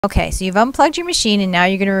Okay, so you've unplugged your machine and now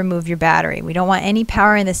you're going to remove your battery. We don't want any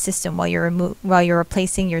power in the system while you're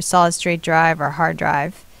replacing your solid state drive or hard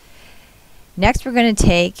drive. Next, we're going to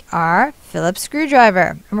take our Phillips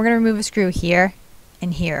screwdriver and we're going to remove a screw here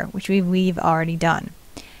and here, which we've already done.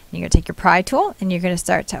 And you're going to take your pry tool and you're going to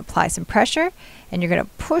start to apply some pressure and you're going to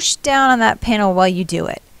push down on that panel while you do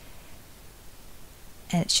it.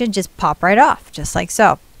 And it should just pop right off, just like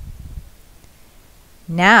so.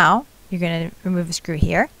 Now, you're going to remove a screw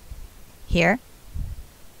here, here,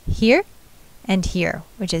 here, and here,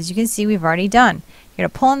 which as you can see we've already done. You're going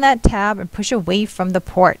to pull on that tab and push away from the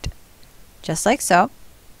port, just like so.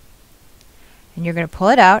 And you're going to pull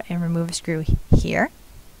it out and remove a screw here,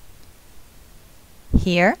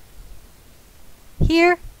 here,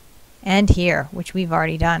 here, and here, which we've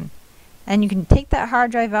already done. And you can take that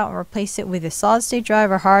hard drive out and replace it with a solid state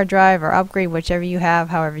drive or hard drive or upgrade whichever you have,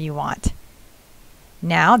 however you want.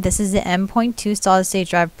 Now, this is the M.2 solid state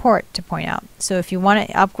drive port to point out. So if you want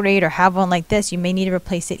to upgrade or have one like this, you may need to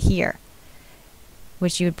replace it here,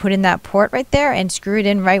 which you would put in that port right there and screw it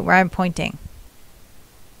in right where I'm pointing.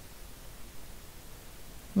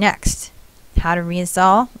 Next, how to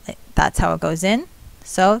reinstall. That's how it goes in.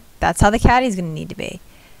 So that's how the caddy is going to need to be.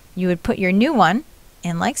 You would put your new one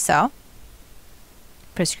in like so.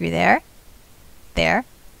 Put a screw there, there,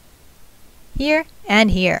 here, and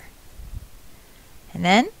here. And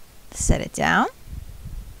then set it down,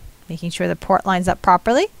 making sure the port lines up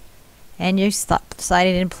properly, and you slide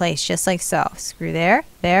it in place just like so. Screw there,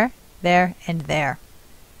 there, there, and there.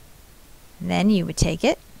 And then you would take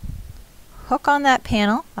it, hook on that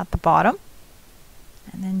panel at the bottom,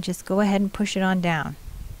 and then just go ahead and push it on down.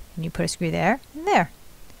 And you put a screw there and there.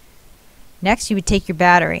 Next, you would take your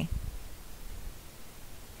battery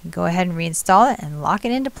and go ahead and reinstall it and lock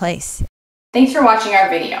it into place. Thanks for watching our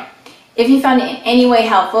video. If you found it in any way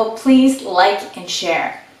helpful, please like and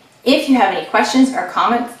share. If you have any questions or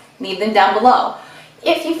comments, leave them down below.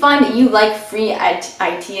 If you find that you like free IT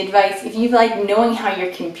advice, if you like knowing how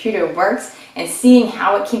your computer works and seeing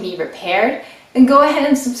how it can be repaired, then go ahead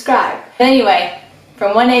and subscribe. But anyway,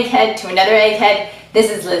 from one egghead to another egghead,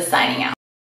 this is Liz signing out.